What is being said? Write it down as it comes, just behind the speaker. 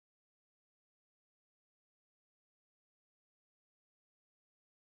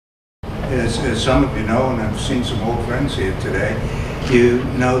as some of you know, and I've seen some old friends here today, you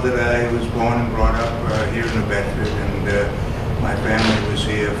know that I was born and brought up here in New Bedford, and my family was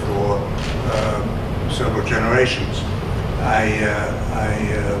here for several generations.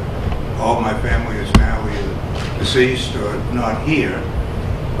 All my family is now either deceased or not here,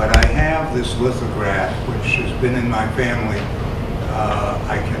 but I have this lithograph which has been in my family.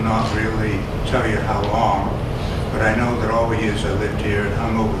 I cannot really tell you how long, but I know that all the years I lived here it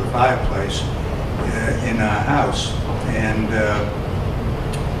hung over the fireplace in our house, and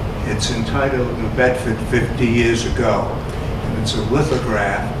it's entitled New Bedford 50 Years Ago, and it's a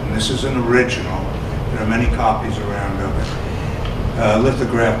lithograph, and this is an original. There are many copies around of it.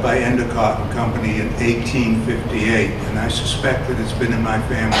 Lithograph by Endicott and Company in 1858, and I suspect that it's been in my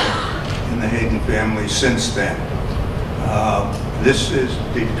family, in the Hayden family, since then. This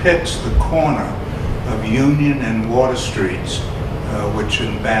depicts the corner of Union and Water Streets, which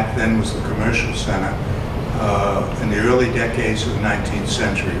back then was the commercial center, in the early decades of the 19th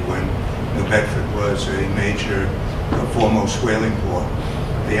century, when New Bedford was a major foremost whaling port.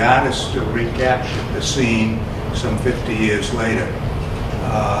 The artist recaptured the scene some 50 years later.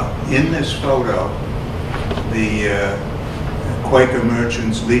 In this photo, the Quaker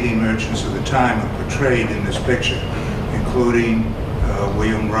merchants, leading merchants of the time, are portrayed in this picture, including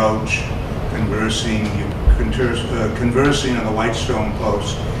William Roach conversing on the White Stone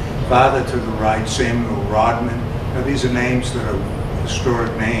Post. Farther to the right, Samuel Rodman. Now, these are names that are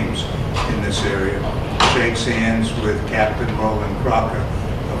historic names in this area. Shakes hands with Captain Roland Crocker,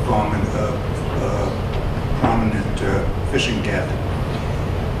 a prominent fishing captain.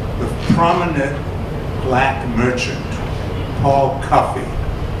 The prominent black merchant, Paul Cuffey,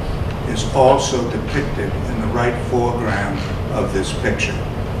 is also depicted in the right foreground of this picture.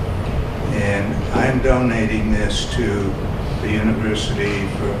 And I'm donating this to the university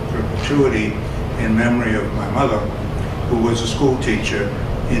for perpetuity in memory of my mother, who was a school teacher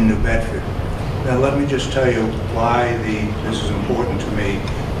in New Bedford. Now let me just tell you why this is important to me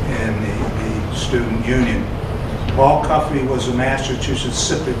and the student union. Paul Cuffey was a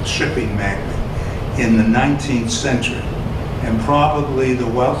Massachusetts shipping magnate in the 19th century, and probably the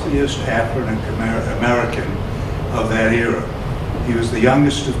wealthiest African American of that era. He was the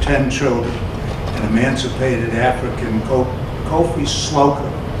youngest of 10 children. An emancipated African, Kofi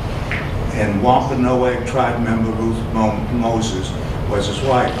Slocum, and Wampanoag tribe member Ruth Moses was his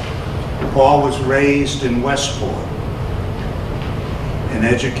wife. Paul was raised in Westport and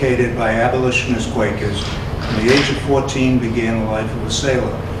educated by abolitionist Quakers. At the age of 14, began the life of a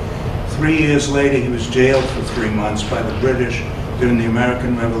sailor. 3 years later, he was jailed for 3 months by the British during the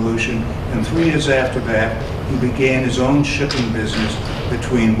American Revolution, and 3 years after that, he began his own shipping business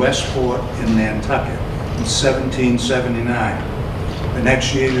between Westport and Nantucket in 1779. The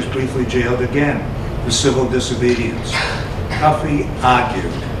next year, he was briefly jailed again for civil disobedience. Cuffey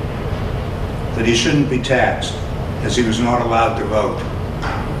argued that he shouldn't be taxed, as he was not allowed to vote.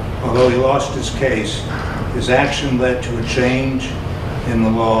 Although he lost his case, his action led to a change in the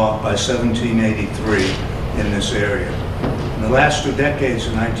law by 1783 in this area. In the last 2 decades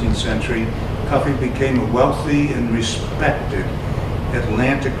of the 19th century, Cuffey became a wealthy and respected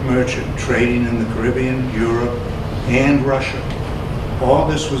Atlantic merchant trading in the Caribbean, Europe, and Russia. All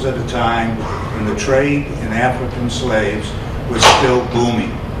this was at a time when the trade in African slaves was still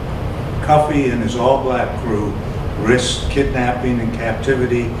booming. Cuffey and his all-black crew risked kidnapping and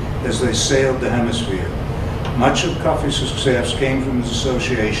captivity as they sailed the hemisphere. Much of Cuffey's success came from his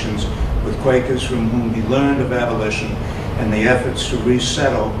associations with Quakers from whom he learned of abolition and the efforts to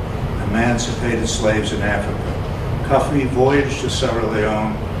resettle emancipated slaves in Africa. Cuffey voyaged to Sierra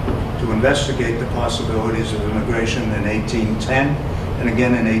Leone to investigate the possibilities of immigration in 1810 and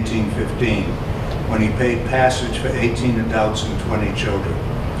again in 1815, when he paid passage for 18 adults and 20 children.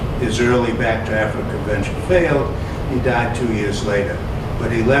 His early back to Africa venture failed. He died 2 years later,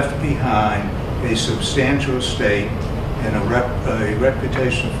 but he left behind a substantial estate and a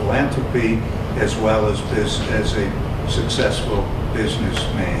reputation for philanthropy, as well as a successful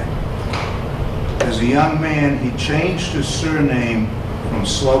businessman. As a young man, he changed his surname from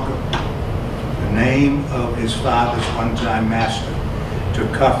Slocum, the name of his father's one-time master, to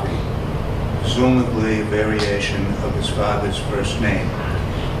Cuffey, presumably a variation of his father's first name.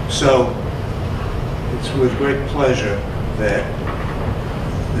 So, it's with great pleasure that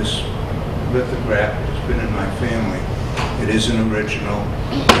this lithograph has been in my family. It is an original,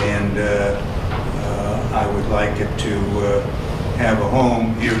 and I would like it to have a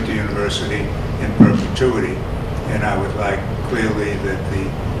home here at the university in perpetuity. And I would like clearly that the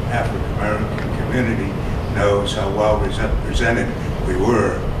African American community knows how well represented we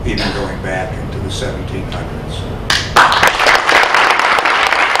were, even going back into the 1700s.